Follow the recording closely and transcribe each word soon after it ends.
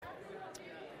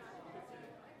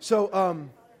So,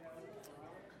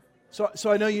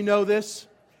 I know you know this,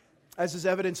 as is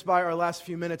evidenced by our last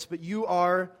few minutes, but you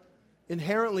are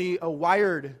inherently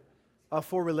wired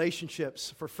for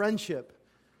relationships, for friendship.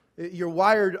 You're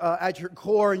wired at your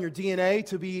core and your DNA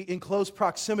to be in close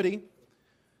proximity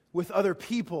with other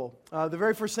people. The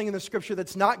very first thing in the Scripture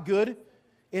that's not good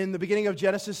in the beginning of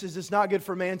Genesis is it's not good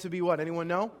for man to be what? Anyone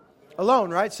know?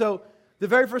 Alone, right? So the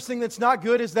very first thing that's not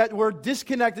good is that we're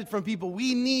disconnected from people.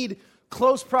 We need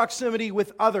close proximity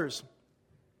with others.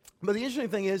 But the interesting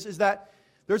thing is that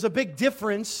there's a big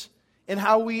difference in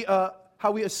how we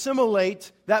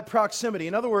assimilate that proximity.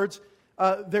 In other words,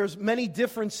 there's many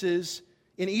differences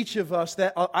in each of us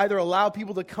that either allow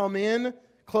people to come in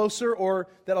closer or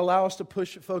that allow us to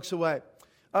push folks away.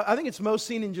 I think it's most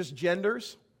seen in just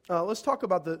genders. Let's talk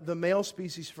about the male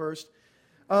species first.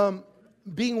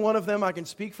 Being one of them, I can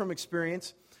speak from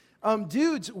experience.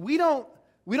 Dudes, we don't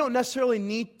necessarily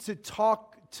need to talk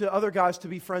to other guys to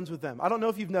be friends with them. I don't know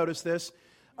if you've noticed this,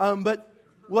 but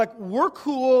like we're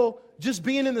cool just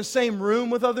being in the same room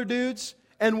with other dudes,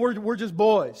 and we're just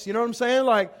boys. You know what I'm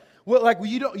saying?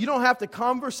 You don't have to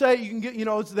conversate. You can get,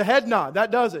 it's the head nod that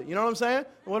does it. You know what I'm saying?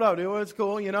 What up, dude? It's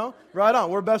cool. Right on.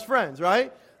 We're best friends,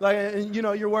 right? And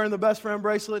you're wearing the best friend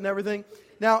bracelet and everything.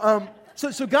 Now,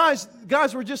 so guys,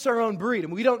 we're just our own breed,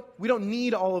 and we don't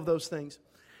need all of those things.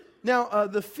 Now,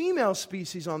 the female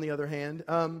species, on the other hand,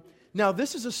 now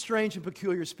this is a strange and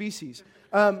peculiar species.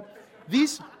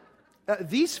 These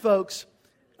folks,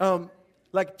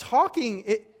 talking,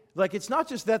 it's not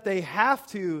just that they have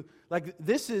to.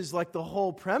 This is like the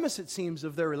whole premise, it seems,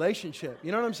 of their relationship.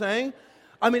 You know what I'm saying?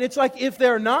 I mean, it's like if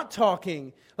they're not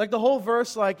talking, like the whole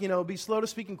verse, be slow to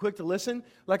speak and quick to listen.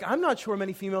 I'm not sure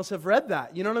many females have read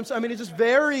that. You know what I'm saying? I mean, it's just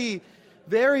very,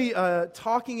 very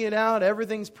talking it out.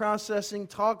 Everything's processing.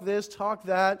 Talk this, talk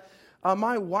that.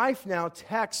 My wife now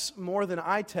texts more than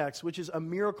I text, which is a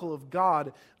miracle of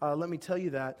God. Let me tell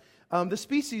you that. The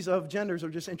species of genders are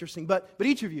just interesting, but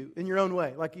each of you, in your own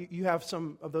way, you have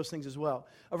some of those things as well.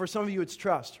 For some of you, it's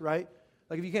trust, right?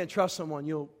 If you can't trust someone,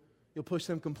 you'll push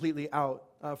them completely out.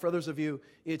 For others of you,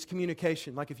 it's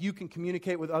communication. If you can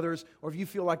communicate with others, or if you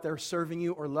feel like they're serving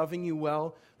you or loving you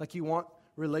well, you want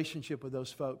relationship with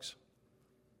those folks.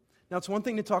 Now, it's one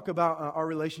thing to talk about our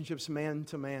relationships man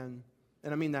to man,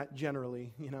 and I mean that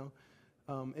generally,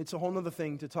 It's a whole other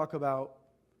thing to talk about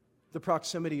the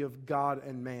proximity of God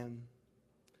and man.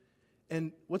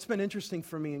 And what's been interesting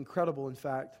for me, incredible in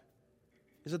fact,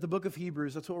 is that the book of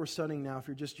Hebrews, that's what we're studying now if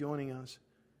you're just joining us.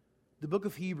 The book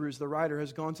of Hebrews, the writer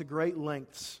has gone to great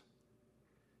lengths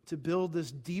to build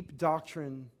this deep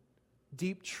doctrine,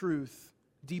 deep truth,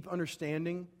 deep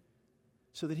understanding,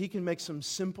 so that he can make some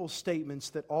simple statements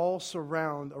that all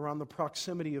surround around the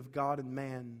proximity of God and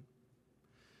man.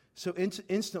 So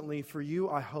instantly for you,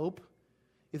 I hope,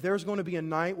 if there's going to be a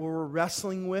night where we're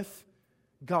wrestling with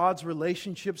God's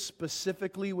relationship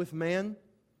specifically with man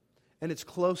and its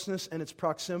closeness and its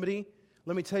proximity,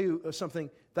 let me tell you something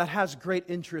that has great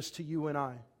interest to you and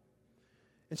I.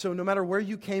 And so no matter where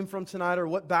you came from tonight or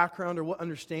what background or what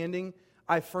understanding,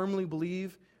 I firmly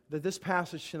believe that this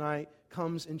passage tonight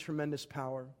comes in tremendous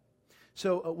power.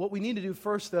 So what we need to do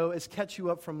first, though, is catch you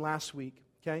up from last week,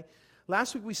 okay?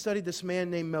 Last week we studied this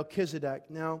man named Melchizedek.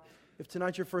 Now, if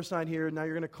tonight's your first night here, now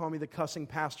you're going to call me the cussing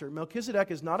pastor. Melchizedek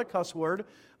is not a cuss word.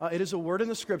 It is a word in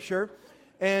the Scripture.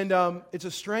 And it's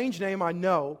a strange name, I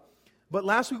know. But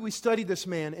last week we studied this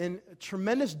man and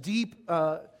tremendous deep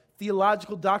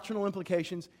theological, doctrinal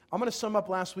implications. I'm going to sum up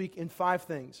last week in 5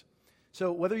 things.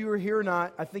 So whether you were here or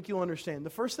not, I think you'll understand. The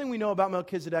first thing we know about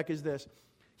Melchizedek is this.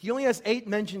 He only has 8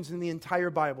 mentions in the entire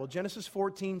Bible. Genesis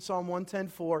 14, Psalm 110,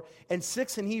 4, and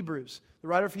 6 in Hebrews. The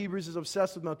writer of Hebrews is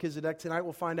obsessed with Melchizedek. Tonight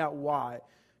we'll find out why.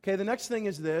 Okay, the next thing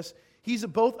is this. He's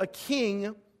both a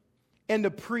king and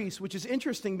a priest, which is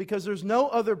interesting because there's no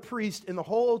other priest in the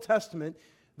whole Old Testament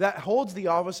that holds the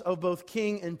office of both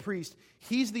king and priest.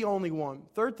 He's the only one.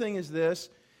 Third thing is this.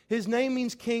 His name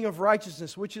means king of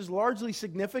righteousness, which is largely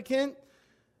significant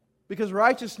because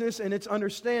righteousness and its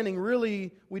understanding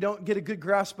really we don't get a good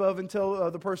grasp of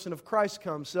until the person of Christ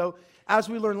comes. So as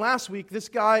we learned last week, this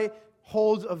guy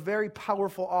holds a very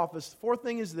powerful office. Fourth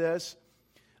thing is this.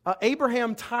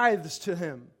 Abraham tithes to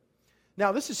him.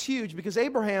 Now, this is huge because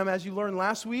Abraham, as you learned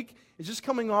last week, is just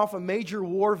coming off a major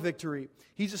war victory.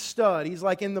 He's a stud. He's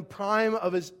in the prime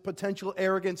of his potential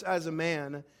arrogance as a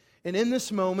man. And in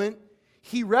this moment,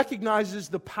 he recognizes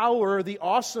the power, the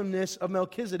awesomeness of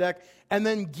Melchizedek, and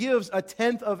then gives a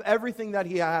tenth of everything that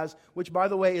he has, which, by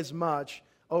the way, is much,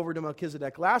 over to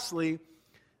Melchizedek. Lastly,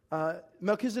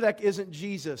 Melchizedek isn't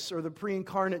Jesus or the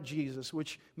pre-incarnate Jesus,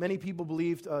 which many people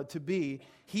believed to be.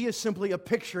 He is simply a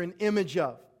picture, an image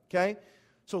of. okay?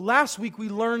 So last week we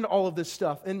learned all of this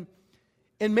stuff. And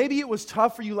maybe it was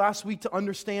tough for you last week to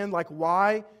understand like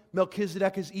why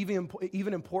Melchizedek is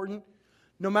even important.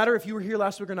 No matter if you were here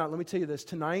last week or not, let me tell you this.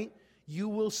 Tonight, you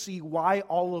will see why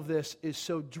all of this is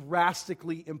so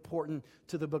drastically important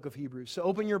to the book of Hebrews. So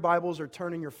open your Bibles or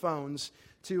turn in your phones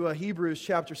to Hebrews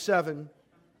chapter 7.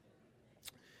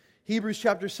 Hebrews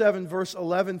chapter 7, verse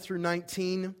 11 through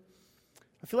 19.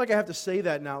 I feel like I have to say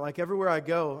that now. Like everywhere I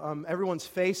go, everyone's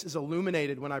face is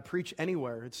illuminated when I preach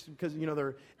anywhere. It's because,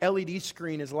 their LED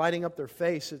screen is lighting up their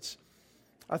face.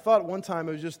 I thought one time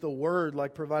it was just the Word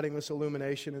like providing this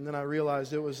illumination, and then I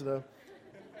realized it was the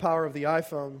power of the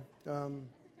iPhone.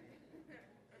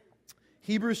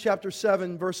 Hebrews chapter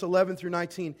 7, verse 11 through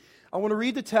 19. I want to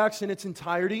read the text in its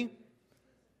entirety.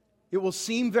 It will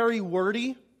seem very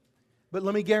wordy, but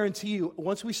let me guarantee you,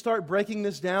 once we start breaking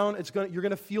this down, you're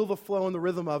going to feel the flow and the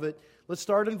rhythm of it. Let's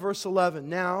start in verse 11.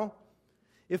 Now,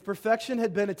 if perfection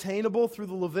had been attainable through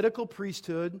the Levitical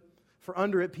priesthood, for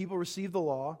under it people received the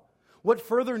law, what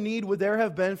further need would there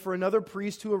have been for another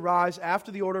priest to arise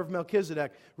after the order of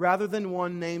Melchizedek, rather than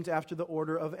one named after the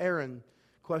order of Aaron?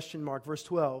 Verse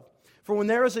 12. For when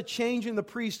there is a change in the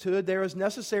priesthood, there is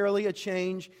necessarily a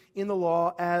change in the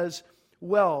law as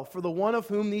well. For the one of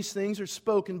whom these things are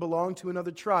spoken belonged to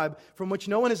another tribe, from which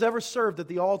no one has ever served at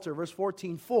the altar. Verse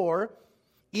 14. For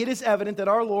it is evident that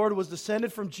our Lord was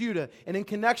descended from Judah, and in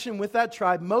connection with that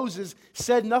tribe, Moses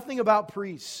said nothing about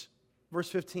priests. Verse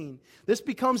 15. This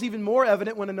becomes even more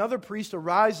evident when another priest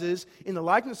arises in the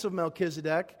likeness of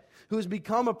Melchizedek, who has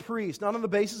become a priest, not on the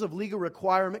basis of legal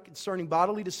requirement concerning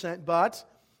bodily descent, but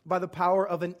by the power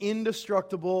of an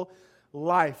indestructible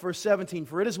life. Verse 17.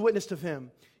 For it is witnessed of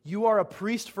him, you are a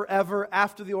priest forever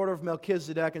after the order of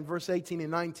Melchizedek. In verse 18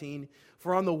 and 19,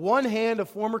 for on the one hand, a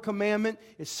former commandment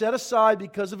is set aside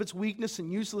because of its weakness and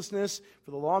uselessness,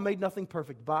 for the law made nothing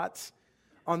perfect. But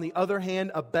on the other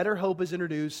hand, a better hope is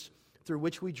introduced, through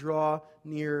which we draw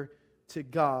near to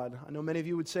God. I know many of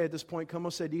you would say at this point, como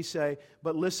se dice,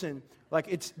 but listen, like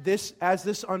it's this, as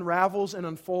this unravels and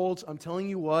unfolds, I'm telling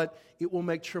you what, it will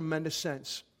make tremendous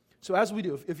sense. So as we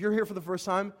do, if you're here for the first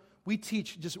time, we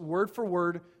teach just word for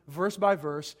word, verse by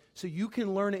verse, so you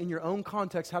can learn in your own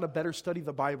context how to better study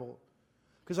the Bible.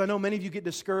 Because I know many of you get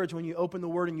discouraged when you open the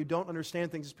Word and you don't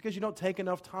understand things. It's because you don't take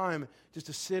enough time just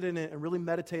to sit in it and really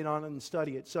meditate on it and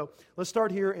study it. So let's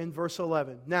start here in verse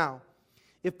 11. Now,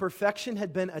 if perfection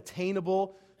had been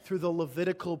attainable through the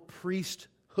Levitical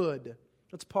priesthood,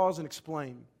 let's pause and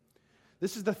explain.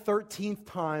 This is the 13th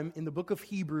time in the book of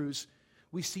Hebrews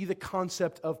we see the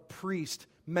concept of priest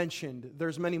mentioned.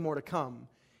 There's many more to come.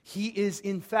 He is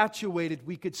infatuated,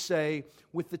 we could say,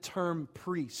 with the term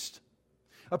priest.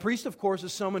 A priest, of course,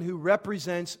 is someone who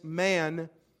represents man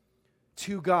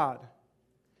to God.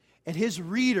 And his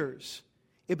readers,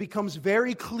 it becomes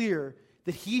very clear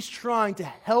that he's trying to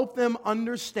help them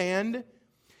understand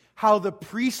how the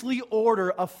priestly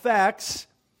order affects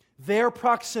their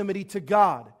proximity to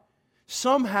God.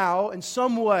 Somehow, in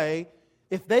some way,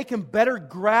 if they can better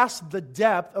grasp the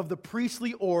depth of the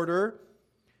priestly order,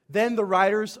 then the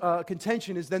writer's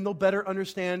contention is then they'll better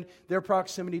understand their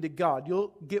proximity to God.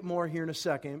 You'll get more here in a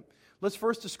second. Let's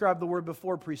first describe the word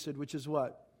before priesthood, which is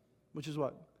what?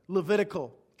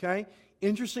 Levitical, okay?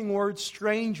 Interesting word,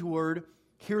 strange word.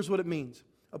 Here's what it means.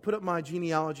 I'll put up my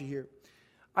genealogy here.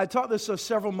 I taught this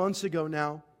several months ago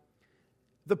now.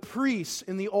 The priests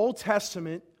in the Old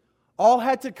Testament all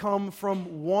had to come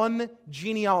from one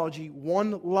genealogy,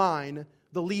 one line,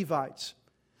 the Levites.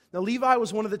 Now, Levi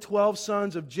was one of the 12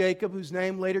 sons of Jacob, whose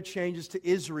name later changes to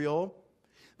Israel.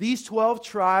 These 12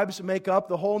 tribes make up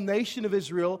the whole nation of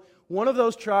Israel. One of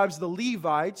those tribes, the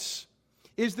Levites,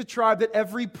 is the tribe that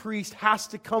every priest has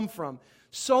to come from.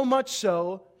 So much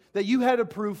so that you had to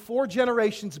prove 4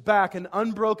 generations back an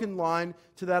unbroken line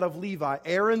to that of Levi.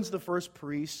 Aaron's the first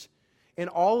priest, and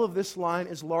all of this line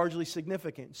is largely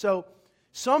significant. So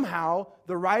somehow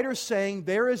the writer's saying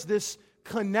there is this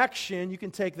connection, you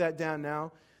can take that down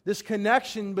now, this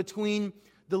connection between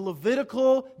the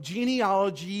Levitical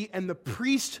genealogy and the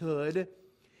priesthood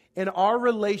and our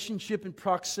relationship and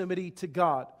proximity to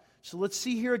God. So let's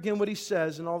see here again what he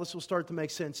says, and all this will start to make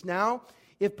sense. Now,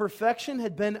 if perfection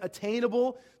had been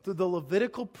attainable through the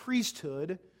Levitical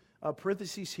priesthood,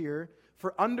 parentheses here,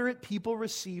 for under it people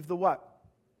received the what?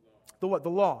 The what? The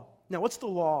law. Now, what's the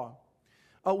law?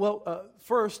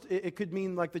 First, it could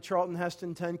mean like the Charlton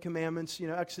Heston 10 Commandments,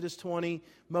 Exodus 20.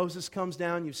 Moses comes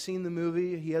down. You've seen the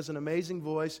movie. He has an amazing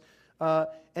voice.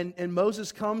 And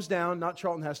Moses comes down, not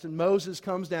Charlton Heston, Moses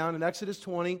comes down in Exodus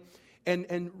 20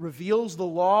 and reveals the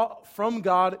law from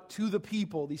God to the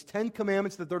people, these 10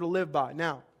 commandments that they're to live by.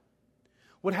 Now,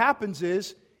 what happens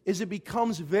is, is it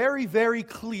becomes very, very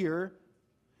clear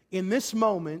in this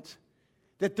moment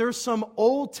that there's some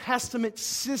Old Testament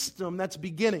system that's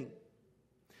beginning.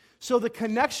 So the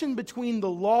connection between the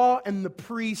law and the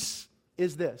priests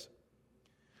is this.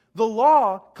 The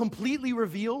law completely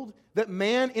revealed that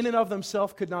man in and of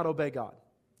themselves could not obey God.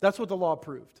 That's what the law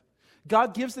proved.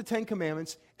 God gives the Ten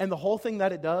Commandments, and the whole thing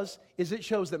that it does is it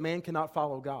shows that man cannot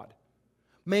follow God.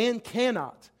 Man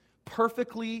cannot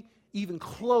perfectly, even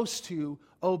close to,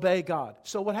 obey God.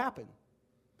 So what happened?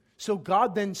 So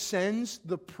God then sends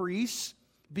the priests,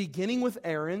 beginning with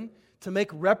Aaron, to make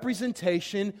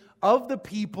representation of the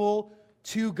people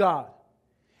to God.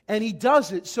 And he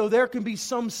does it so there can be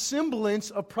some semblance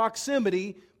of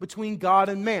proximity between God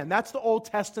and man. That's the Old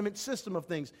Testament system of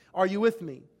things. Are you with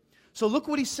me? So look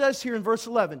what he says here in verse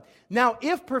 11. Now,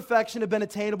 if perfection had been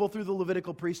attainable through the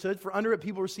Levitical priesthood, for under it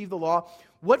people received the law,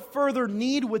 what further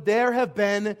need would there have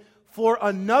been for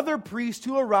another priest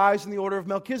to arise in the order of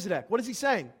Melchizedek? What is he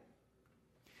saying?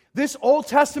 This Old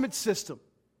Testament system,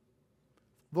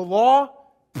 the law,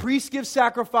 priests give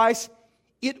sacrifice,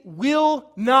 it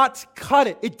will not cut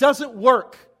it. It doesn't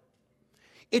work.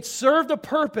 It served a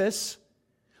purpose,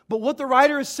 but what the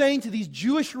writer is saying to these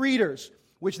Jewish readers,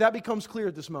 which that becomes clear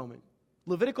at this moment.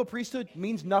 Levitical priesthood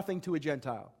means nothing to a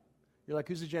Gentile. You're like,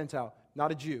 who's a Gentile?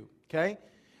 Not a Jew, okay?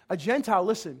 A Gentile,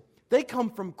 listen, they come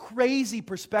from crazy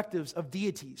perspectives of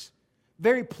deities,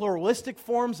 very pluralistic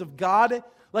forms of God.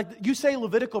 Like you say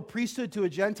Levitical priesthood to a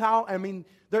Gentile, I mean,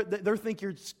 they think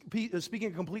you're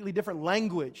speaking a completely different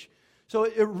language. So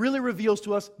it really reveals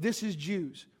to us this is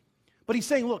Jews. But he's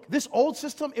saying, look, this old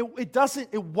system,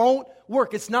 it won't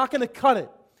work. It's not going to cut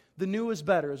it. The new is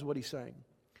better, is what he's saying.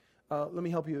 Let me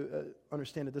help you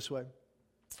understand it this way.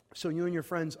 So you and your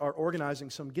friends are organizing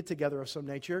some get-together of some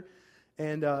nature,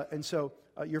 and so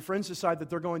your friends decide that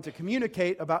they're going to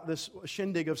communicate about this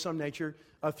shindig of some nature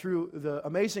through the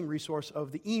amazing resource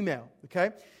of the email,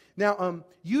 okay? Now,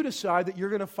 you decide that you're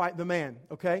going to fight the man,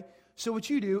 okay? So what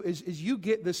you do is you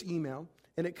get this email,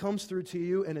 and it comes through to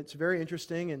you, and it's very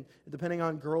interesting, and depending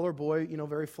on girl or boy,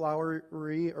 very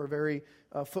flowery or very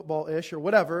football-ish or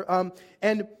whatever.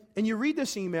 And you read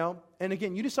this email, and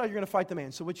again, you decide you're going to fight the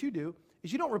man. So what you do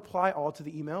is you don't reply all to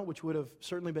the email, which would have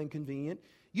certainly been convenient.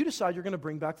 You decide you're going to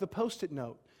bring back the Post-it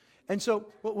note. And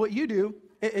so what you do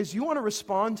is you want to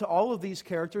respond to all of these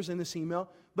characters in this email,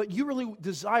 but you really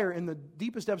desire in the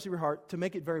deepest depths of your heart to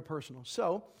make it very personal.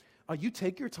 So you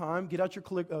take your time, get out your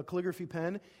calligraphy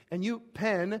pen, and you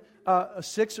pen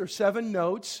 6 or 7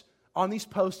 notes on these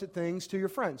Post-it things to your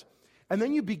friends. And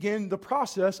then you begin the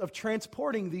process of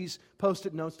transporting these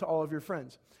Post-it notes to all of your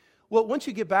friends. Well, once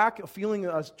you get back feeling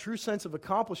a true sense of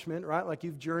accomplishment, right, like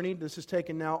you've journeyed, this has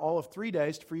taken now all of 3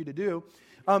 days for you to do,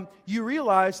 you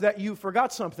realize that you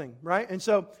forgot something, right? And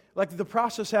so, like, the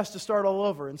process has to start all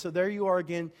over. And so there you are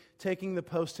again, taking the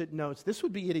Post-it notes. This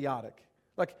would be idiotic.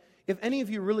 Like, if any of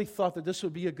you really thought that this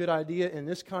would be a good idea in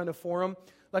this kind of forum,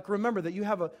 like, remember that you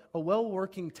have a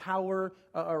well-working tower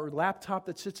or laptop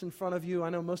that sits in front of you. I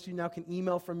know most of you now can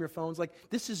email from your phones. Like,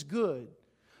 this is good.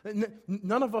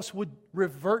 None of us would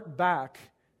revert back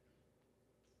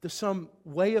to some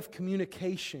way of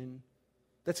communication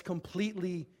that's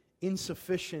completely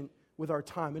insufficient with our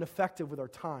time, ineffective with our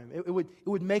time. It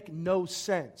would make no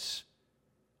sense.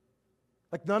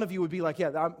 Like, none of you would be like,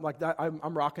 yeah,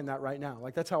 I'm rocking that right now.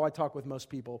 Like, that's how I talk with most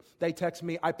people. They text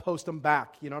me, I post them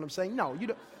back. You know what I'm saying? No,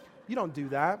 you don't do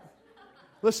that.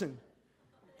 Listen,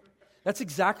 that's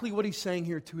exactly what he's saying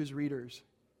here to his readers.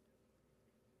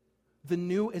 The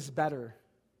new is better.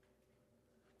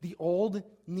 The old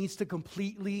needs to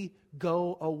completely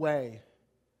go away.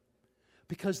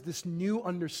 Because this new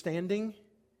understanding,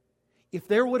 if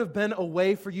there would have been a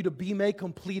way for you to be made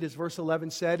complete, as verse 11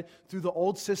 said, through the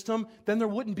old system, then there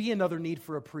wouldn't be another need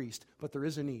for a priest. But there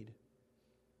is a need.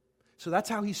 So that's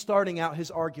how he's starting out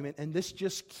his argument, and this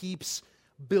just keeps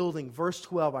building. Verse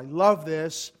 12, I love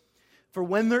this. For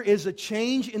when there is a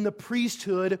change in the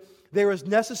priesthood, there is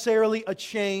necessarily a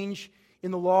change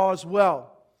in the law as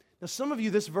well. Now, some of you,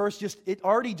 this verse it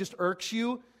already just irks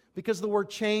you because the word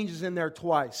change is in there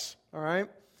twice. All right?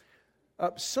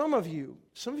 Some of you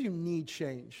need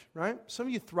change, right? Some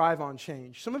of you thrive on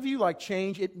change. Some of you like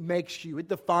change, it makes you, it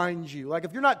defines you. Like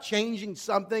if you're not changing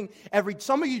something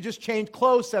some of you just change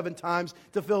clothes 7 times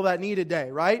to fill that need a day,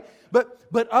 right?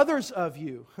 But others of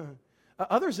you,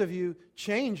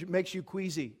 change makes you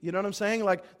queasy. You know what I'm saying?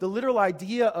 Like the literal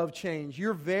idea of change.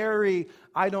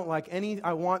 I don't like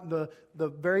I want the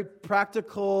very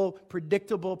practical,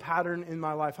 predictable pattern in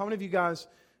my life. How many of you guys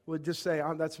would just say,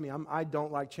 that's me, I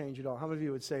don't like change at all? How many of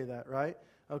you would say that, right?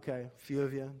 Okay, a few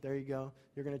of you. There you go.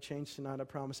 You're going to change tonight, I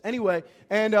promise. Anyway,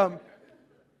 and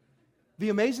the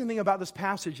amazing thing about this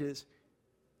passage is,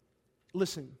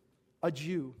 listen, a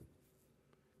Jew,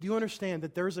 do you understand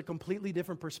that there's a completely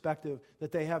different perspective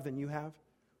that they have than you have?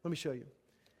 Let me show you.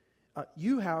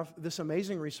 You have this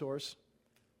amazing resource.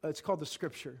 It's called the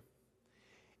Scripture.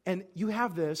 And you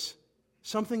have this,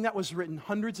 something that was written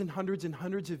hundreds and hundreds and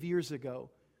hundreds of years ago.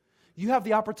 You have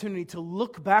the opportunity to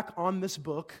look back on this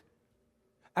book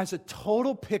as a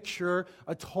total picture,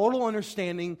 a total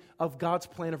understanding of God's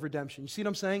plan of redemption. You see what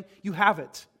I'm saying? You have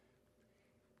it.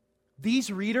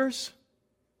 These readers,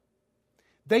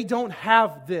 they don't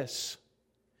have this.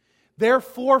 Their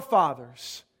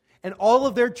forefathers and all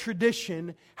of their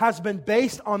tradition has been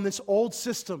based on this old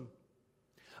system.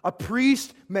 A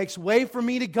priest makes way for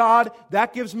me to God.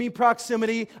 That gives me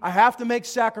proximity. I have to make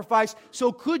sacrifice.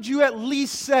 So could you at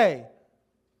least say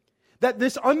that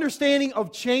this understanding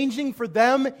of changing for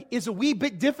them is a wee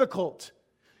bit difficult?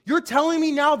 You're telling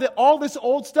me now that all this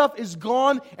old stuff is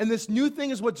gone and this new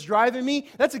thing is what's driving me?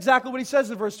 That's exactly what he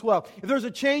says in verse 12. If there's a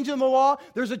change in the law,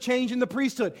 there's a change in the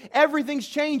priesthood. Everything's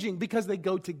changing because they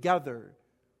go together.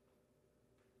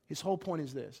 His whole point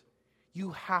is this.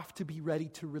 You have to be ready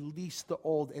to release the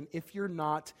old. And if you're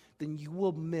not, then you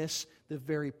will miss the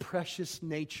very precious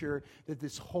nature that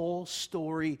this whole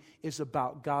story is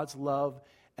about, God's love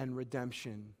and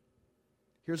redemption.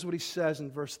 Here's what he says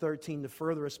in verse 13 to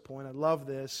further his point. I love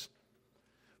this.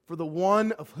 For the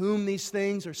one of whom these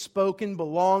things are spoken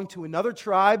belonged to another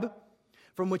tribe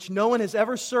from which no one has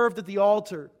ever served at the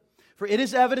altar. For it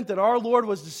is evident that our Lord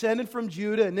was descended from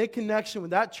Judah, and in connection with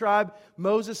that tribe,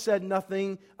 Moses said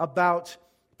nothing about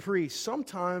priests.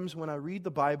 Sometimes when I read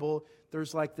the Bible,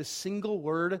 there's like this single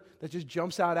word that just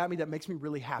jumps out at me that makes me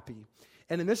really happy.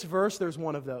 And in this verse, there's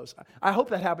one of those. I hope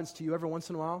that happens to you every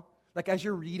once in a while. Like as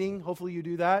you're reading, hopefully you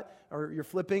do that, or you're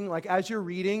flipping. Like as you're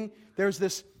reading, there's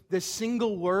this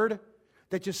single word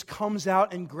that just comes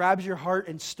out and grabs your heart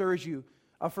and stirs you.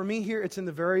 For me here, it's in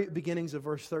the very beginnings of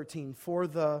verse 13. For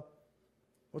the,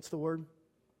 what's the word?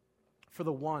 For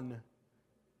the one.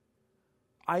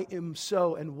 I am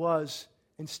so and was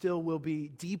and still will be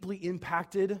deeply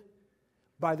impacted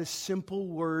by the simple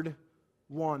word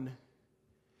one.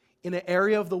 In an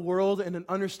area of the world and an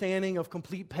understanding of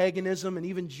complete paganism, and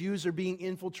even Jews are being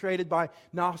infiltrated by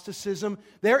Gnosticism,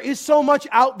 there is so much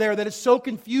out there that is so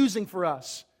confusing for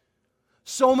us.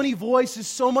 So many voices,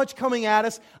 so much coming at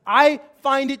us. I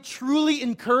find it truly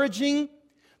encouraging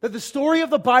that the story of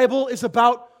the Bible is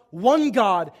about one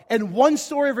God and one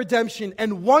story of redemption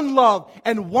and one love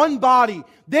and one body.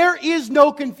 There is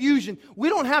no confusion. We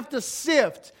don't have to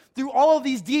sift through all of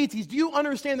these deities. Do you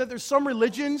understand that there's some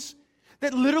religions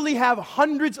that literally have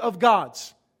hundreds of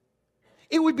gods?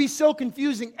 It would be so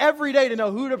confusing every day to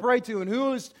know who to pray to and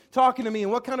who is talking to me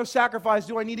and what kind of sacrifice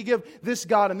do I need to give this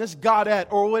God and this godette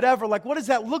or whatever. Like, what does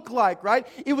that look like, right?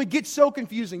 It would get so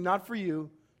confusing. Not for you,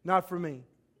 not for me.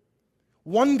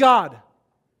 One God.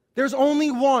 There's only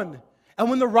one. And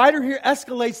when the writer here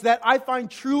escalates that, I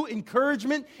find true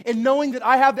encouragement in knowing that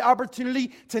I have the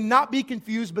opportunity to not be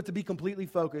confused, but to be completely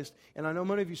focused. And I know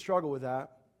many of you struggle with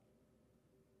that.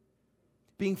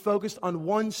 Being focused on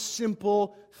one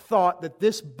simple thought that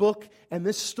this book and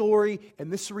this story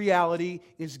and this reality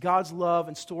is God's love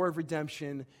and story of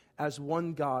redemption as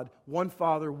one God, one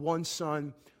Father, one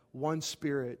Son, one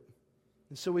Spirit.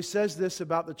 And so he says this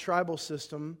about the tribal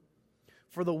system.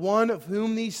 For the one of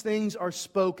whom these things are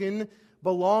spoken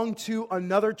belonged to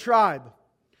another tribe,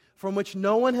 from which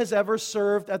no one has ever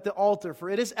served at the altar. For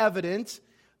it is evident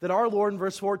that our Lord, in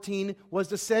verse 14, was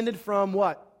descended from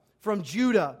what? From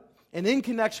Judah. And in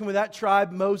connection with that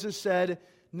tribe, Moses said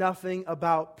nothing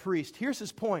about priest. Here's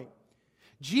his point.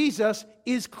 Jesus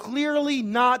is clearly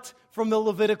not from the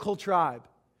Levitical tribe.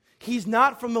 He's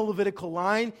not from the Levitical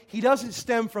line. He doesn't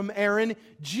stem from Aaron.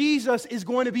 Jesus is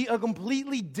going to be a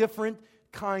completely different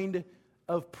kind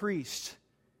of priest.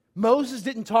 Moses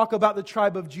didn't talk about the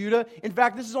tribe of Judah. In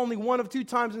fact, this is only one of two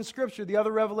times in Scripture, the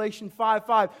other Revelation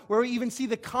 5:5, where we even see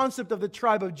the concept of the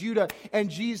tribe of Judah and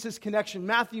Jesus' connection.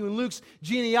 Matthew and Luke's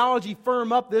genealogy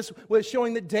firm up this with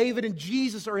showing that David and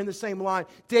Jesus are in the same line.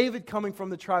 David coming from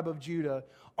the tribe of Judah.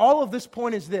 All of this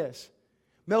point is this.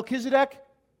 Melchizedek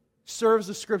serves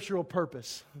a scriptural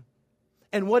purpose.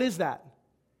 And what is that?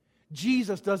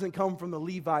 Jesus doesn't come from the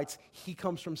Levites. He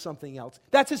comes from something else.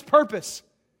 That's his purpose.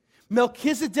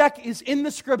 Melchizedek is in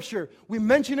the Scripture. We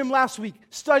mentioned him last week,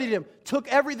 studied him, took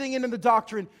everything into the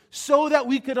doctrine so that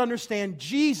we could understand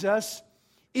Jesus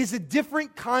is a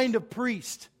different kind of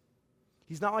priest.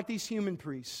 He's not like these human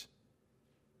priests.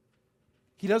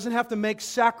 He doesn't have to make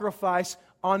sacrifice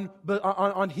on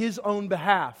his own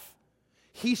behalf.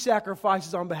 He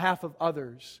sacrifices on behalf of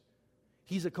others.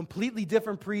 He's a completely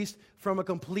different priest from a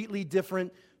completely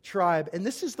different tribe. And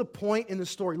this is the point in the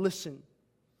story. Listen.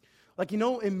 Like,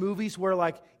 in movies where,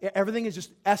 everything is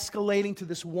just escalating to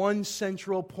this one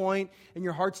central point, and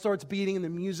your heart starts beating, and the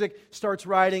music starts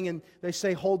riding, and they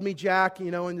say, "Hold me, Jack,"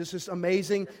 and there's this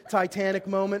amazing Titanic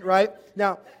moment, right?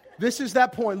 Now, this is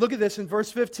that point. Look at this in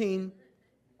verse 15.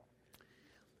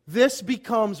 Verse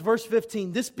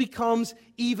 15, this becomes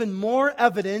even more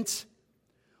evident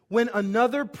when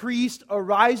another priest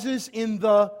arises in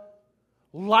the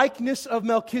likeness of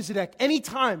Melchizedek.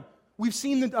 Anytime we've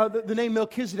seen the name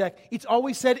Melchizedek, it's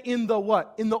always said in the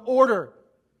what? In the order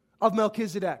of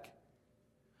Melchizedek.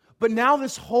 But now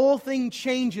this whole thing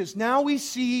changes. Now we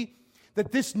see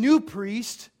that this new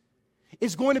priest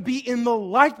is going to be in the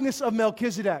likeness of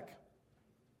Melchizedek.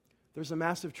 There's a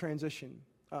massive transition.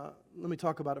 Let me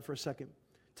talk about it for a second.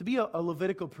 To be a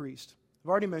Levitical priest, I've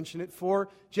already mentioned it, 4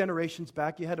 generations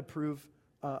back, you had to prove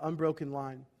unbroken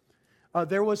line.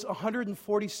 There was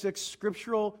 146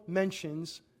 scriptural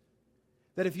mentions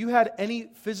that if you had any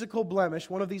physical blemish,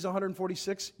 one of these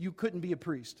 146, you couldn't be a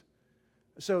priest.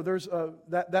 So there's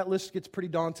that list gets pretty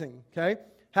daunting, okay?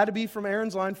 Had to be from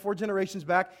Aaron's line 4 generations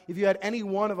back. If you had any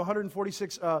one of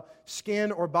 146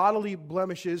 skin or bodily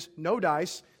blemishes, no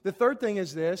dice. The third thing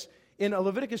is this. In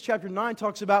Leviticus chapter 9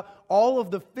 talks about all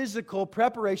of the physical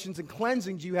preparations and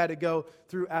cleansings you had to go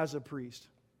through as a priest.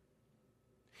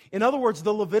 In other words,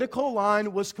 the Levitical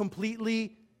line was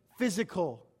completely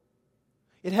physical.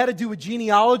 It had to do with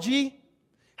genealogy,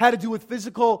 had to do with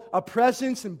physical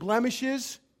presence and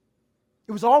blemishes.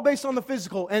 It was all based on the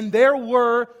physical. And there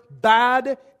were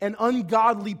bad and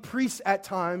ungodly priests at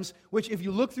times, which if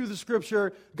you look through the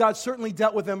Scripture, God certainly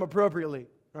dealt with them appropriately,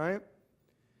 right?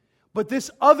 But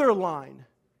this other line,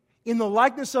 in the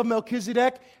likeness of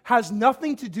Melchizedek, has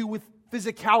nothing to do with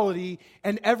physicality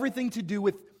and everything to do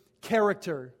with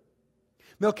character.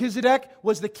 Melchizedek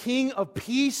was the king of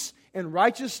peace and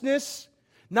righteousness,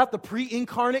 not the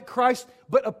pre-incarnate Christ,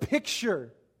 but a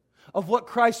picture of what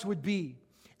Christ would be.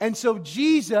 And so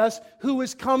Jesus, who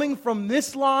is coming from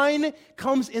this line,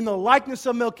 comes in the likeness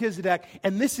of Melchizedek.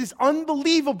 And this is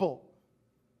unbelievable.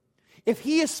 If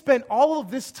he has spent all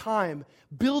of this time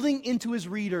building into his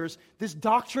readers this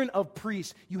doctrine of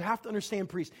priests, you have to understand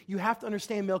priests, you have to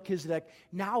understand Melchizedek,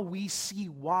 now we see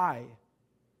why.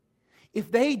 If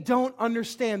they don't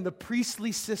understand the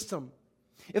priestly system,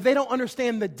 if they don't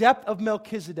understand the depth of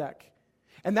Melchizedek,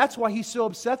 and that's why he's so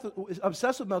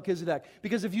obsessed with Melchizedek,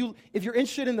 because if you're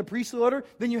interested in the priestly order,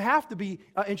 then you have to be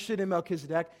interested in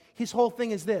Melchizedek. His whole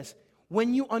thing is this: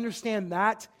 when you understand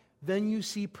that, then you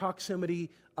see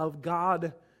proximity of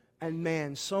God and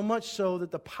man. So much so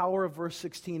that the power of verse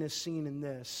 16 is seen in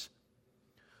this.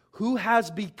 Who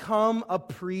has become a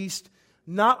priest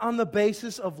not on the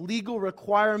basis of legal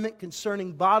requirement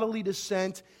concerning bodily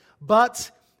descent, but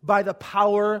by the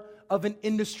power of an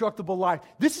indestructible life.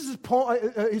 This is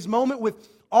his moment with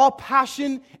all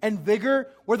passion and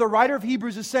vigor, where the writer of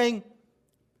Hebrews is saying,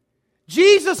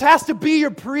 Jesus has to be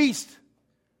your priest.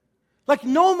 Like,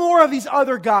 no more of these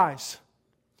other guys.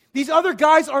 These other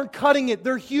guys aren't cutting it.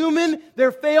 They're human,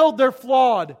 they're failed, they're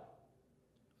flawed.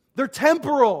 They're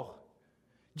temporal.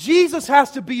 Jesus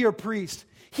has to be your priest.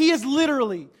 He has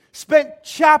literally spent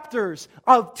chapters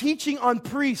of teaching on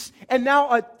priests and now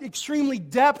an extremely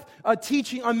depth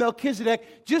teaching on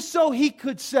Melchizedek, just so he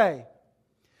could say,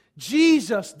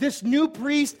 Jesus, this new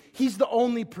priest, he's the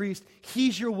only priest.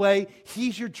 He's your way,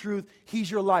 he's your truth, he's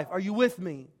your life. Are you with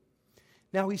me?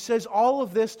 Now he says all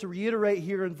of this to reiterate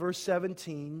here in verse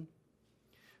 17.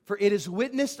 For it is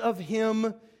witnessed of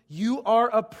him, you are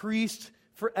a priest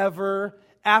forever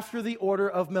after the order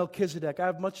of Melchizedek. I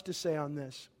have much to say on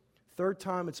this. 3rd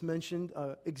time it's mentioned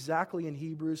exactly in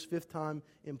Hebrews, 5th time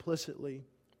implicitly.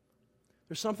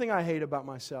 There's something I hate about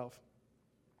myself.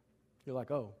 You're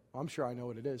like, oh, I'm sure I know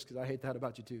what it is, because I hate that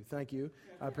about you too. Thank you.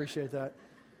 I appreciate that.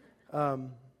 I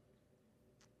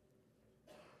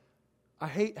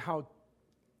hate how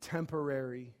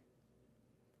temporary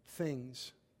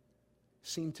things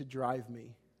seem to drive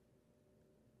me.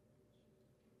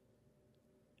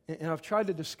 And I've tried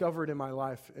to discover it in my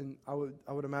life, and I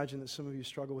would imagine that some of you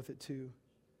struggle with it too.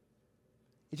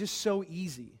 It's just so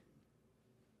easy.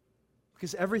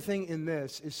 Because everything in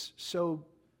this is so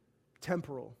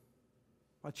temporal.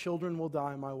 My children will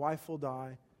die, my wife will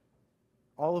die.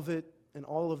 All of it and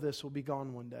all of this will be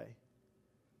gone one day.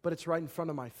 But it's right in front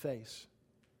of my face.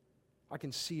 I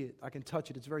can see it, I can touch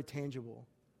it, it's very tangible.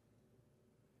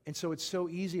 And so it's so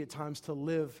easy at times to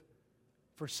live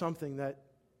for something that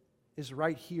is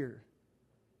right here.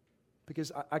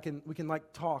 Because we can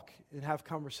like talk and have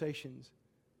conversations.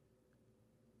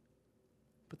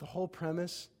 But the whole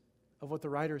premise of what the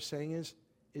writer is saying is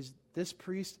this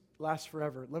priest lasts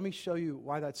forever. Let me show you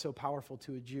why that's so powerful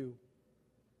to a Jew.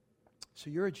 So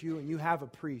you're a Jew and you have a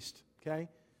priest, okay?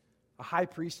 A high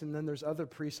priest, and then there's other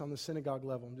priests on the synagogue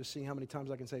level. I'm just seeing how many times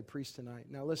I can say priest tonight.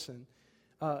 Now listen,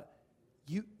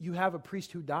 you have a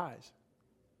priest who dies,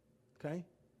 okay?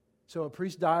 So a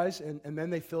priest dies, and then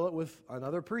they fill it with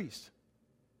another priest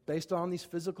based on these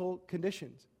physical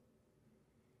conditions.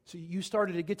 So you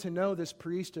started to get to know this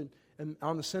priest and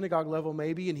on the synagogue level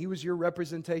maybe, and he was your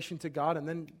representation to God, and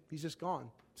then he's just gone.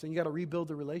 So you got to rebuild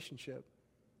the relationship.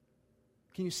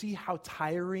 Can you see how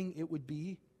tiring it would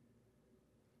be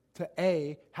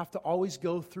to have to always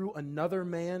go through another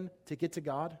man to get to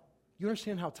God? You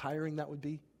understand how tiring that would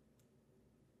be?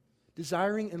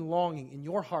 Desiring and longing in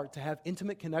your heart to have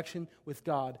intimate connection with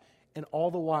God, and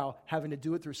all the while having to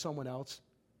do it through someone else.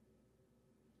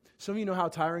 Some of you know how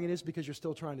tiring it is because you're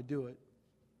still trying to do it,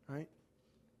 right?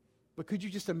 But could you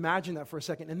just imagine that for a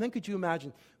second? And then could you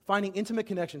imagine finding intimate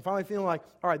connection, finally feeling like,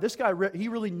 all right, this guy, he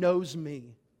really knows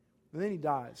me. And then he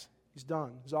dies. He's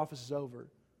done. His office is over.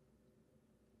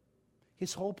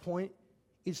 His whole point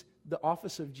is the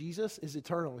office of Jesus is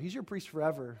eternal. He's your priest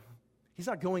forever. He's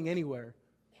not going anywhere.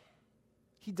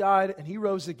 He died and he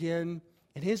rose again,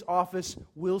 and his office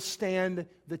will stand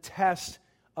the test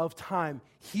of time.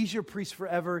 He's your priest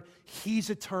forever. He's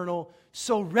eternal.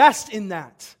 So rest in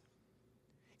that.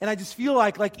 And I just feel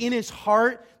like in his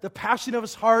heart, the passion of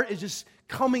his heart is just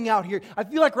coming out here. I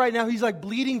feel like right now he's like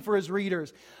bleeding for his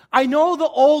readers. I know the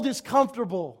old is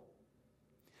comfortable,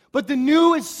 but the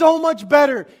new is so much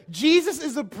better. Jesus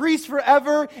is a priest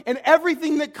forever, and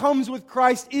everything that comes with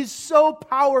Christ is so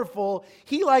powerful.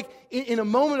 He in a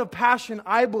moment of passion,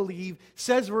 I believe,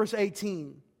 says verse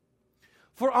 18,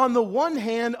 "For on the one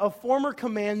hand, a former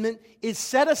commandment is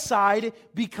set aside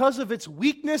because of its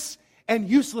weakness and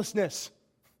uselessness."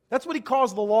 That's what he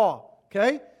calls the law,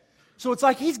 okay? So it's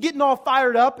like he's getting all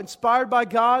fired up, inspired by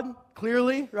God,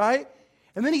 clearly, right?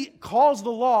 And then he calls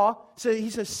the law, so he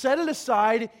says, set it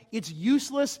aside, it's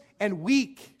useless and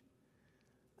weak.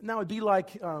 And that would be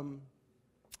like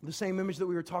the same image that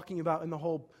we were talking about in the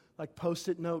whole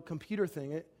Post-it note computer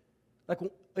thing.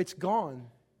 It's gone.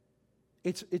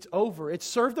 It's over. It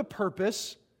served a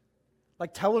purpose,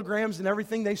 like telegrams and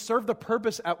everything. They served a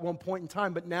purpose at one point in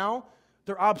time, but now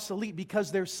they're obsolete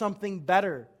because there's something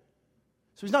better.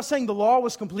 So he's not saying the law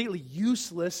was completely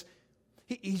useless.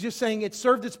 He's just saying it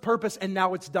served its purpose and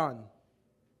now it's done.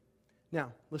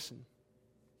 Now, listen.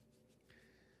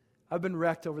 I've been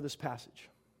wrecked over this passage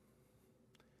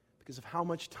because of how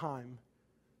much time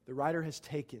the writer has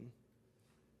taken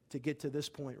to get to this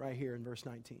point right here in verse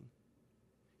 19.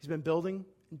 He's been building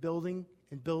and building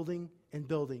and building and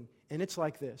building. And it's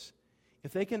like this.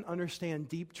 If they can understand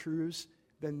deep truths,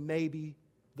 then maybe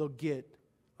they'll get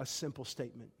a simple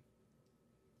statement.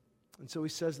 And so he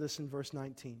says this in verse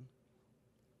 19.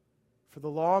 "For the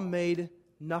law made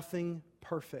nothing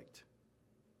perfect,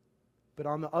 but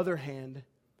on the other hand,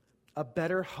 a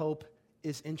better hope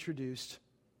is introduced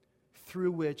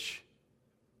through which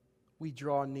we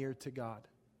draw near to God."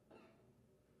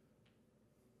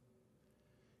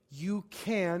 You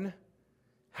can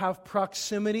have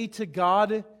proximity to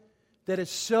God that is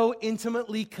so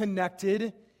intimately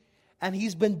connected, and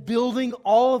he's been building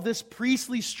all of this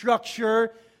priestly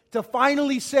structure to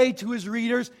finally say to his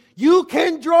readers, you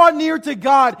can draw near to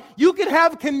God. You can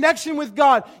have connection with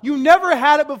God. You never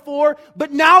had it before,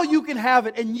 but now you can have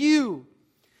it. And you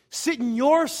sit in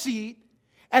your seat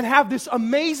and have this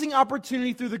amazing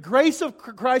opportunity through the grace of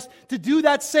Christ to do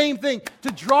that same thing,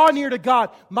 to draw near to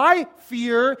God. My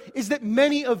fear is that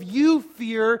many of you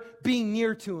fear being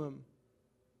near to Him.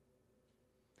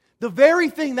 The very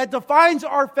thing that defines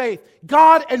our faith,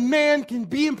 God and man can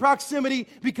be in proximity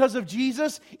because of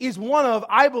Jesus, is one of,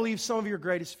 I believe, some of your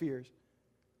greatest fears.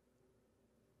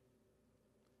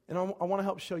 And I want to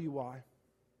help show you why.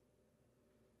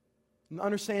 An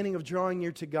understanding of drawing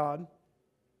near to God,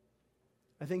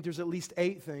 I think there's at least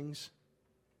 8 things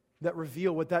that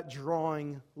reveal what that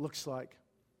drawing looks like.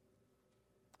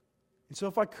 And so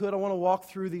if I could, I want to walk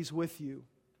through these with you.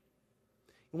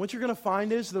 And what you're going to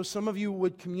find is, though some of you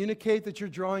would communicate that you're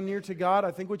drawing near to God,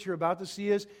 I think what you're about to see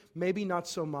is maybe not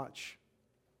so much.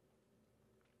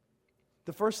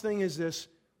 The first thing is this: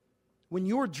 when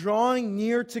you are drawing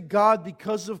near to God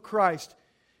because of Christ,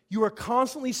 you are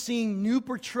constantly seeing new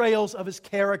portrayals of His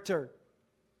character.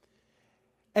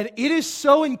 And it is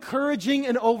so encouraging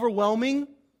and overwhelming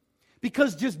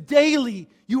because just daily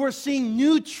you are seeing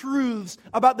new truths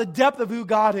about the depth of who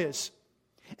God is.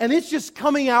 And it's just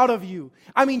coming out of you.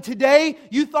 I mean, today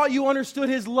you thought you understood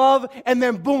His love, and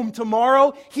then boom,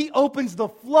 tomorrow He opens the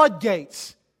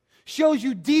floodgates shows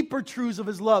you deeper truths of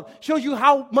His love, shows you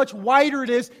how much wider it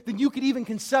is than you could even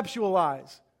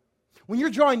conceptualize. When you're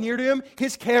drawing near to Him,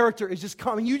 His character is just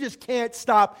coming. You just can't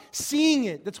stop seeing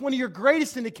it. That's one of your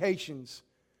greatest indications.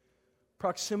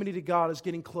 Proximity to God is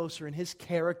getting closer, and His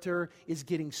character is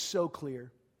getting so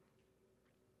clear.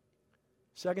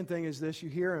 Second thing is this, you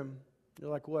hear Him. You're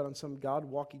like, what, on some God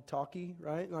walkie-talkie,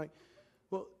 right? Like,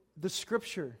 well, the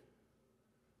Scripture.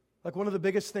 Like one of the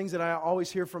biggest things that I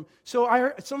always hear from. So I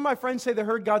heard, some of my friends say they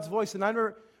heard God's voice, and I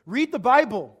never read the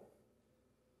Bible.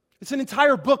 It's an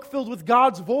entire book filled with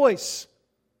God's voice.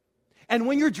 And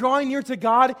when you're drawing near to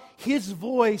God, His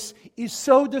voice is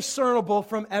so discernible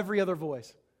from every other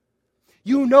voice.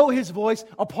 You know His voice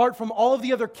apart from all of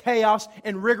the other chaos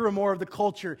and rigmarole of the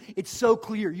culture. It's so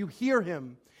clear. You hear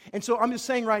Him. And so I'm just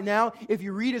saying right now, if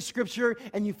you read a Scripture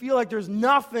and you feel like there's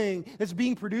nothing that's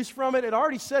being produced from it, it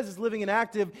already says it's living and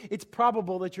active. It's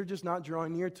probable that you're just not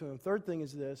drawing near to Him. Third thing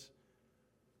is this.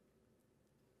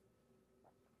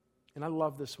 And I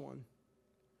love this one.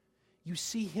 You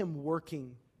see Him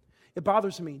working. It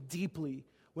bothers me deeply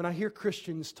when I hear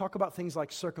Christians talk about things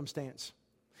like circumstance.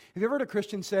 Have you ever heard a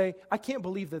Christian say, I can't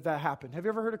believe that happened? Have you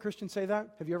ever heard a Christian say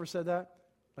that? Have you ever said that?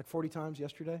 Like 40 times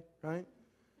yesterday, right?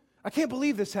 I can't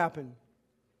believe this happened.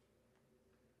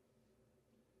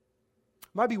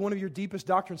 Might be one of your deepest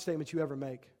doctrine statements you ever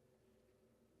make.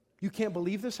 You can't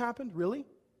believe this happened? Really?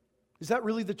 Is that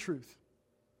really the truth?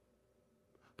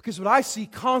 Because what I see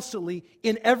constantly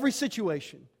in every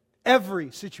situation,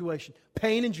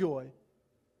 pain and joy,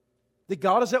 that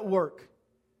God is at work.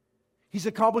 He's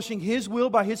accomplishing His will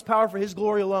by His power for His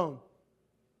glory alone.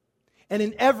 And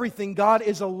in everything, God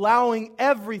is allowing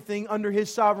everything under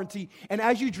His sovereignty. And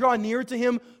as you draw near to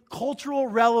Him, cultural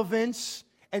relevance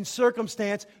and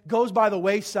circumstance goes by the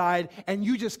wayside, and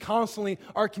you just constantly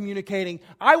are communicating,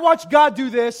 I watched God do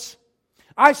this.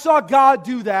 I saw God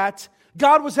do that.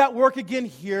 God was at work again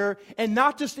here, and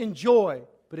not just in joy,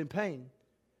 but in pain.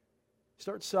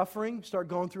 Start suffering, start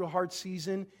going through a hard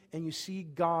season, and you see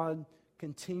God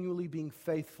continually being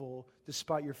faithful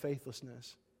despite your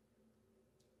faithlessness.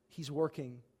 He's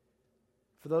working.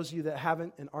 For those of you that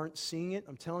haven't and aren't seeing it,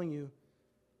 I'm telling you,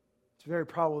 it's very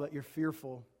probable that you're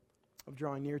fearful of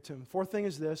drawing near to Him. Fourth thing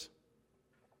is this.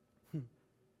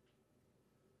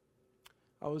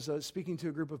 I was speaking to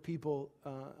a group of people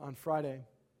on Friday,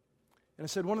 and I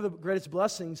said one of the greatest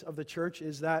blessings of the church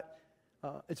is that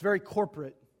it's very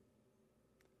corporate.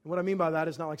 And what I mean by that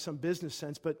is not like some business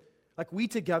sense, but like we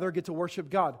together get to worship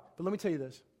God. But let me tell you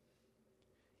this.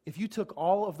 If you took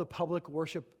all of the public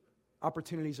worship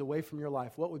opportunities away from your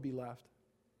life, what would be left?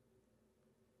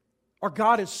 Our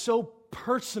God is so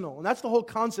personal, and that's the whole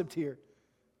concept here.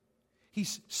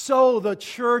 He's so the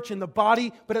church and the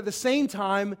body, but at the same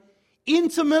time,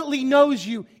 intimately knows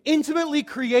you, intimately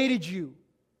created you.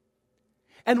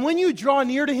 And when you draw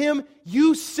near to Him,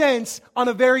 you sense on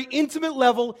a very intimate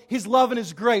level His love and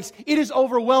His grace. It is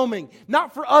overwhelming.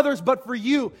 Not for others, but for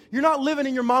you. You're not living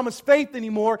in your mama's faith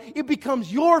anymore. It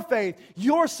becomes your faith,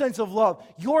 your sense of love,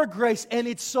 your grace, and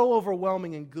it's so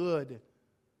overwhelming and good.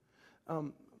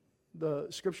 The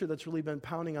scripture that's really been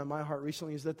pounding on my heart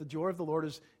recently is that the joy of the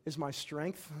Lord is my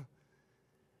strength.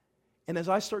 And as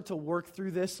I start to work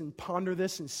through this and ponder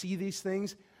this and see these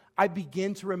things, I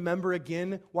begin to remember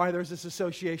again why there's this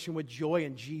association with joy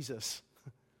in Jesus.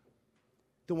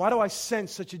 Then why do I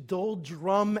sense such a dull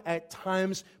drum at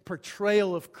times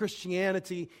portrayal of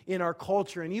Christianity in our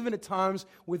culture and even at times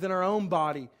within our own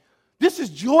body? This is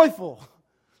joyful.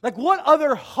 Like what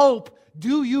other hope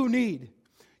do you need?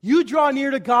 You draw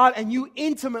near to God and you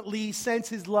intimately sense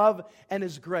His love and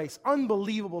His grace.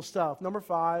 Unbelievable stuff. Number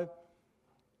 5,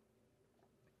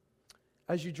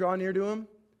 as you draw near to Him,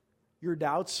 your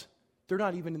doubts, they're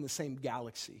not even in the same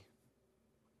galaxy.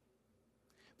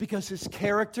 Because His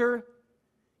character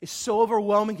is so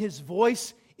overwhelming, His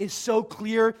voice is so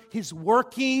clear, His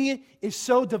working is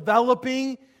so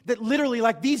developing, that literally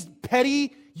like these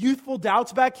petty, youthful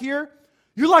doubts back here,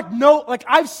 you're like, no, like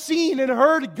I've seen and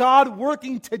heard God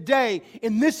working today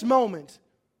in this moment.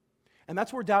 And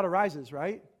that's where doubt arises,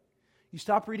 right? You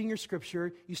stop reading your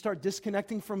scripture, you start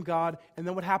disconnecting from God, and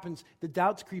then what happens? The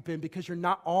doubts creep in because you're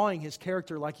not awing His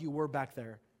character like you were back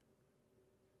there.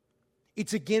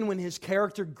 It's again when His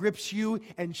character grips you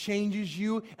and changes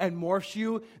you and morphs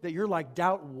you that you're like,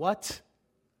 doubt what?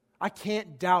 I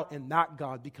can't doubt in that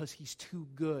God because He's too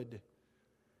good.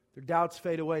 Their doubts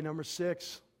fade away. Number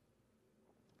 6.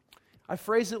 I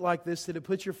phrase it like this that it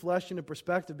puts your flesh into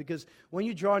perspective because when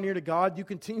you draw near to God, you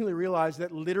continually realize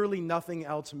that literally nothing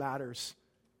else matters.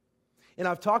 And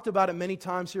I've talked about it many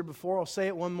times here before. I'll say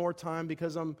it one more time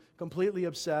because I'm completely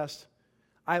obsessed.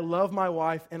 I love my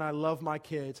wife and I love my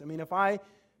kids. I mean, if I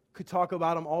could talk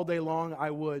about them all day long,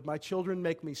 I would. My children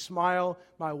make me smile.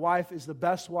 My wife is the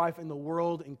best wife in the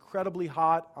world, incredibly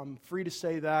hot. I'm free to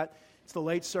say that. It's the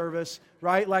late service,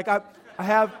 right? Like I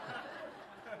have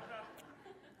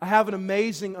an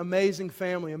amazing, amazing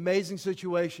family, amazing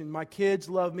situation. My kids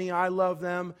love me. I love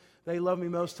them. They love me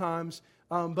most times.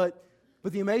 But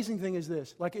the amazing thing is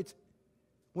this. Like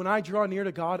when I draw near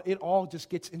to God, it all just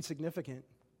gets insignificant.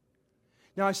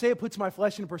 Now, I say it puts my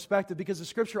flesh in perspective because the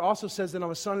Scripture also says that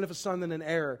I'm a son, and if a son, then an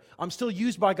heir. I'm still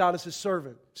used by God as His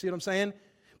servant. See what I'm saying?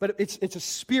 But it's a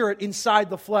spirit inside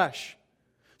the flesh.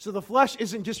 So the flesh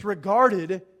isn't just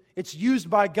regarded, it's used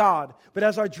by God. But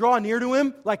as I draw near to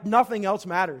Him, like nothing else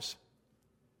matters.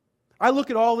 I look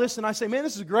at all this and I say, man,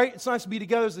 this is great. It's nice to be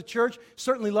together as a church.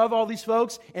 Certainly love all these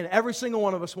folks. And every single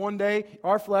one of us, one day,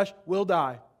 our flesh will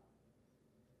die.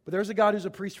 But there's a God who's a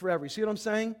priest forever. You see what I'm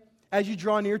saying? As you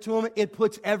draw near to Him, it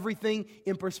puts everything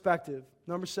in perspective.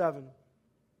 Number 7.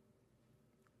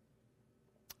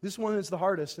 This one is the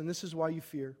hardest, and this is why you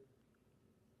fear.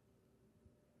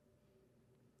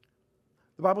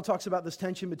 The Bible talks about this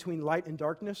tension between light and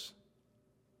darkness.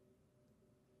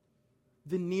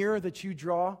 The nearer that you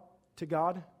draw to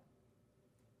God,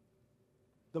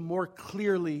 the more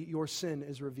clearly your sin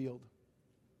is revealed.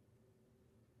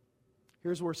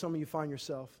 Here's where some of you find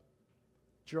yourself.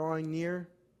 Drawing near,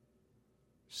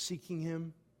 seeking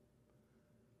Him.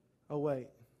 Oh, wait.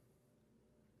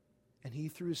 And He,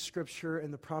 through His Scripture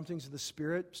and the promptings of the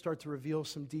Spirit, start to reveal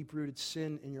some deep-rooted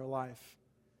sin in your life.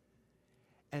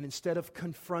 And instead of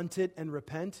confront it and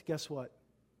repent, guess what?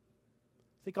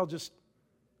 I think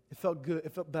it felt good,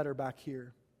 it felt better back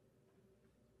here.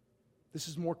 This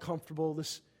is more comfortable,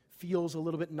 this feels a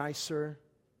little bit nicer.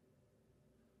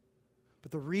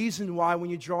 But the reason why when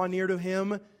you draw near to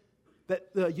Him,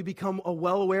 that you become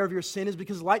well aware of your sin is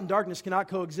because light and darkness cannot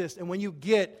coexist. And when you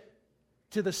get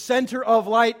to the center of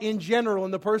light in general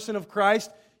in the person of Christ,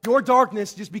 your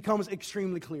darkness just becomes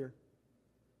extremely clear.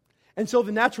 And so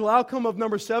the natural outcome of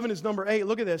number 7 is number 8.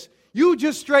 Look at this. You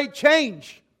just straight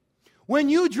change. When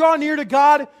you draw near to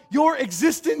God, your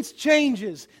existence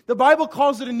changes. The Bible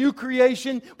calls it a new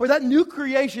creation, but that new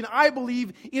creation, I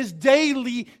believe, is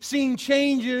daily seeing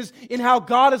changes in how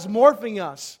God is morphing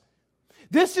us.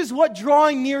 This is what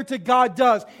drawing near to God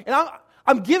does. And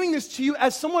I'm giving this to you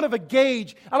as somewhat of a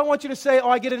gauge. I don't want you to say,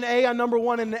 I get an A on number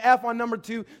 1 and an F on number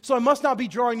 2, so I must not be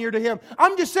drawing near to Him.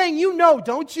 I'm just saying, you know,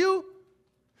 don't you?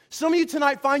 Some of you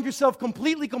tonight find yourself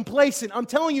completely complacent. I'm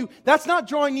telling you, that's not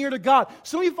drawing near to God.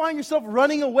 Some of you find yourself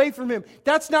running away from Him.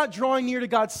 That's not drawing near to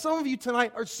God. Some of you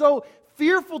tonight are so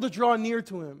fearful to draw near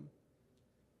to Him.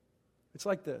 It's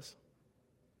like this.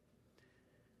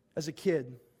 As a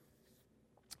kid,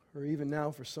 or even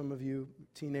now for some of you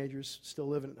teenagers still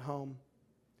living at home,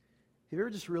 have you ever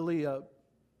just really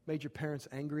made your parents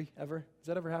angry ever? Has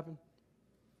that ever happened?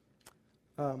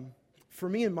 For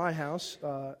me in my house,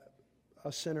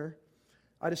 a sinner,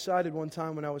 I decided one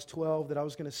time when I was 12 that I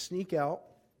was going to sneak out,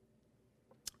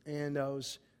 and I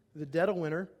was the dead of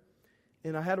winter,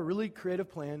 and I had a really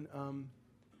creative plan.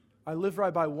 I live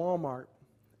right by Walmart,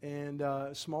 and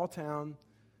a small town,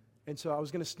 and so I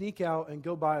was going to sneak out and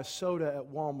go buy a soda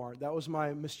at Walmart. That was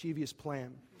my mischievous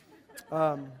plan.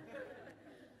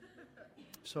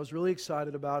 So I was really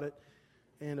excited about it,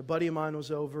 and a buddy of mine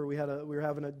was over. We were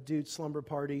having a dude slumber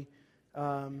party,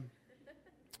 and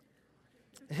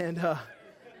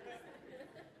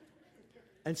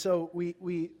so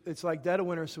we it's like dead of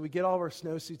winter, so we get all of our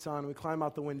snowsuits on and we climb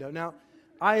out the window. Now,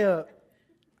 I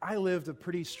lived a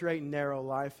pretty straight and narrow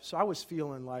life, so I was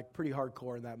feeling like pretty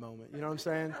hardcore in that moment. You know what I'm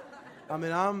saying? I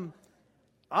mean,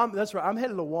 that's right. I'm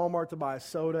headed to Walmart to buy a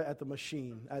soda at the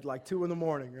machine at like 2 a.m,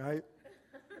 right?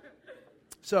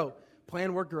 So,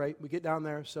 plan worked great. We get down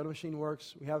there, soda machine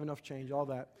works. We have enough change, all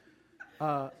that.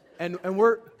 And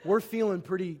we're feeling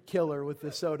pretty killer with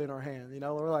the soda in our hand. You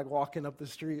know, we're like walking up the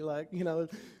street, like, you know,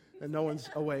 and no one's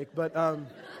awake. But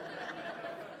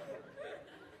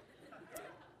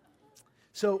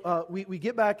so we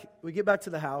get back to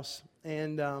the house,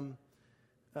 and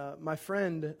my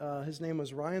friend, his name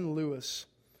was Ryan Lewis.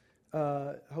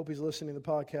 I hope he's listening to the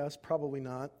podcast. Probably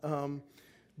not.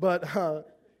 But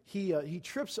he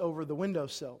trips over the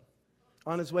windowsill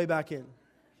on his way back in,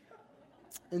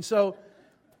 and so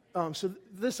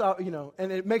this,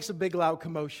 and it makes a big loud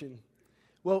commotion.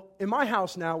 Well, in my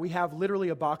house now, we have literally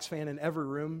a box fan in every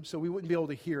room, so we wouldn't be able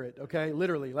to hear it, okay?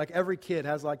 Literally, like every kid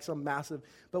has like some massive,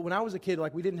 but when I was a kid,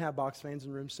 like we didn't have box fans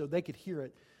in rooms, so they could hear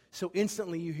it. So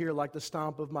instantly you hear like the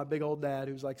stomp of my big old dad,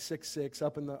 who's like 6'6",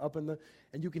 up in the,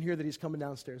 and you can hear that he's coming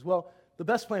downstairs. Well, the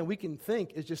best plan we can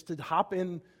think is just to hop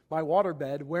in my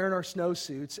waterbed, wearing our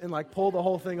snowsuits, and like pull the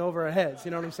whole thing over our heads.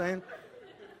 You know what I'm saying?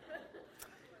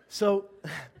 So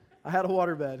I had a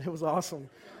waterbed. It was awesome.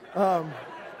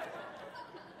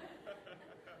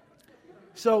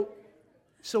 So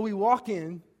we walk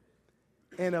in,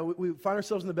 and we find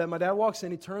ourselves in the bed. My dad walks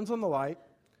in. He turns on the light,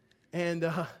 and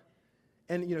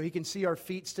you know, he can see our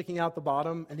feet sticking out the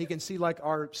bottom, and he can see like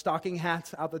our stocking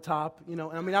hats out the top. You know,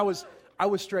 and I mean, I was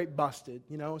straight busted.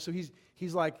 You know, so he's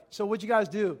like, "So what'd you guys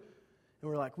do?" And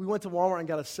we're like, "We went to Walmart and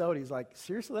got a soda." He's like,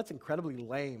 "Seriously, that's incredibly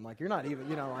lame. Like, you're not even,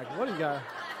 you know, like, what do you got?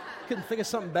 Couldn't think of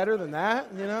something better than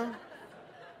that, you know?"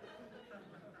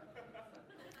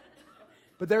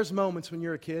 But there's moments when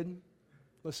you're a kid.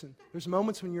 Listen, there's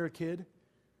moments when you're a kid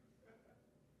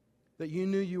that you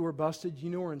knew you were busted, you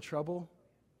knew you were in trouble,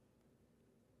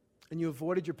 and you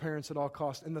avoided your parents at all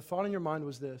costs. And the thought in your mind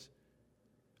was this: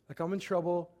 like, I'm in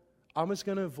trouble, I'm just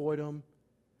going to avoid them,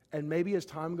 and maybe as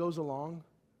time goes along,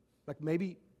 like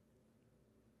maybe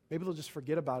they'll just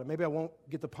forget about it. Maybe I won't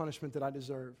get the punishment that I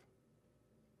deserve.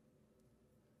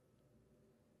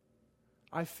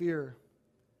 I fear,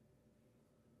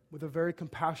 with a very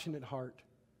compassionate heart,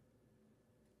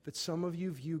 that some of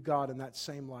you view God in that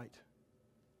same light.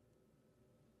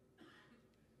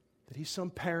 That He's some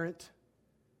parent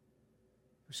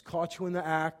who's caught you in the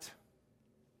act.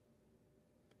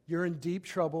 You're in deep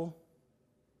trouble.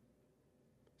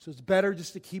 So it's better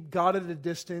just to keep God at a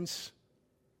distance.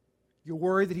 You're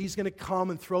worried that He's going to come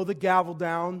and throw the gavel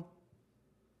down.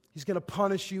 He's going to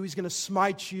punish you. He's going to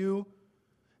smite you.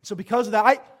 So because of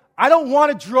that, I don't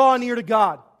want to draw near to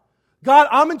God. God,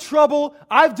 I'm in trouble.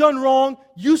 I've done wrong.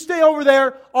 You stay over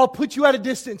there. I'll put you at a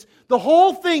distance. The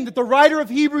whole thing that the writer of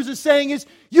Hebrews is saying is,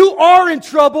 you are in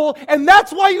trouble, and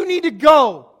that's why you need to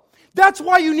go. That's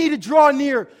why you need to draw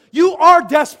near. You are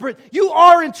desperate. You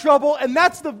are in trouble, and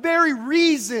that's the very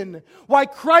reason why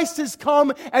Christ has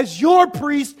come as your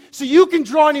priest, so you can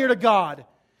draw near to God.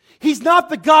 He's not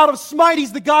the God of smite,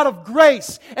 He's the God of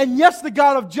grace. And yes, the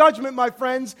God of judgment, my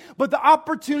friends, but the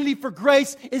opportunity for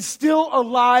grace is still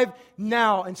alive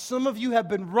now. And some of you have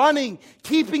been running,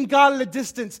 keeping God at a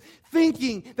distance,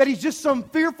 thinking that He's just some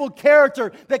fearful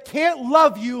character that can't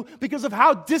love you because of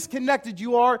how disconnected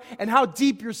you are and how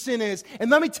deep your sin is.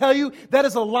 And let me tell you, that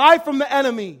is a lie from the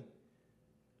enemy.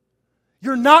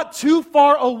 You're not too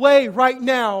far away right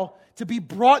now to be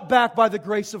brought back by the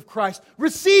grace of Christ.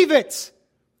 Receive it.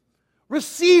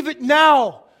 Receive it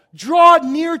now. Draw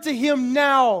near to Him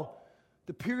now.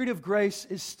 The period of grace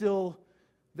is still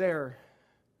there.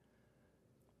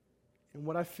 And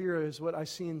what I fear is what I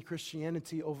see in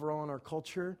Christianity overall in our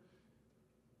culture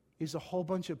is a whole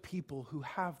bunch of people who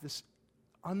have this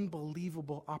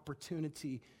unbelievable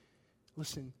opportunity,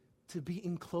 listen, to be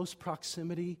in close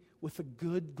proximity with a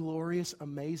good, glorious,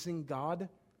 amazing God,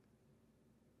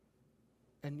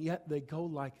 and yet they go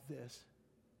like this.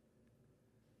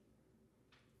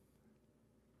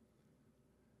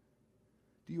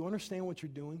 Do you understand what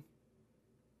you're doing?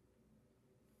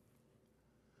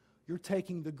 You're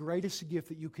taking the greatest gift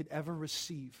that you could ever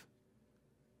receive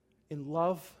in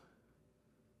love,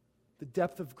 the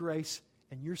depth of grace,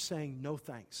 and you're saying no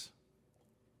thanks.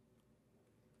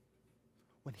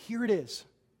 When here it is,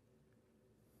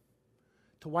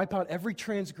 to wipe out every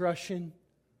transgression,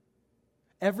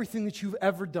 everything that you've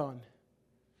ever done.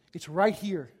 It's right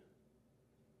here.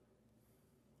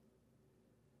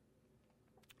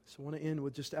 So I want to end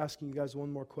with just asking you guys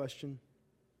one more question.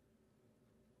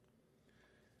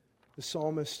 The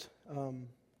psalmist,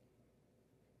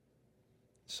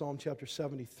 Psalm chapter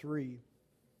 73,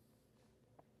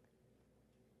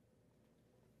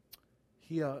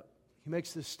 he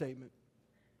makes this statement.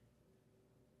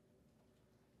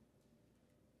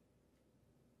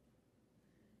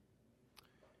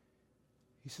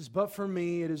 He says, "But for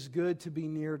me it is good to be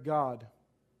near God.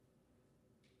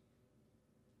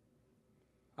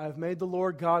 I have made the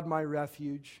Lord God my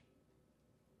refuge,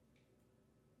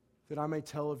 that I may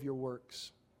tell of your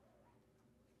works.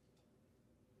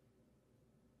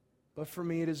 But for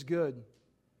me it is good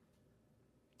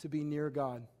to be near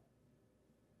God.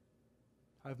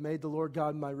 I have made the Lord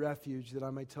God my refuge, that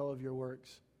I may tell of your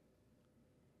works."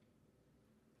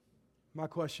 My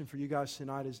question for you guys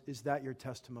tonight is that your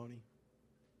testimony?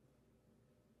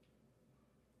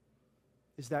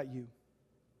 Is that you?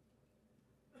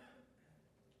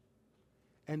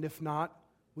 And if not,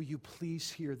 will you please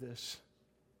hear this?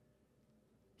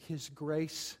 His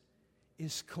grace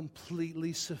is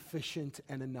completely sufficient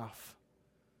and enough.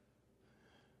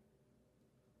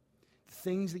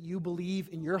 Things that you believe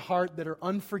in your heart that are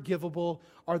unforgivable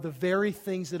are the very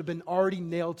things that have been already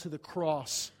nailed to the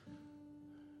cross.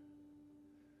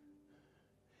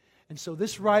 And so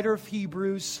this writer of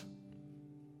Hebrews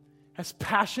has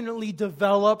passionately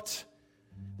developed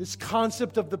this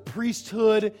concept of the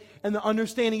priesthood and the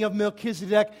understanding of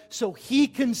Melchizedek so he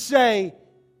can say,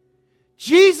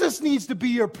 Jesus needs to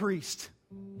be your priest.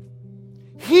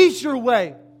 He's your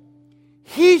way.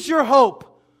 He's your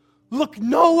hope. Look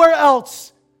nowhere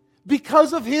else.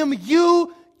 Because of him,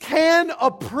 you can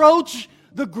approach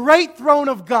the great throne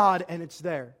of God, and it's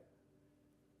there.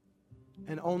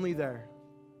 And only there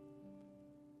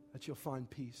that you'll find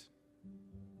peace.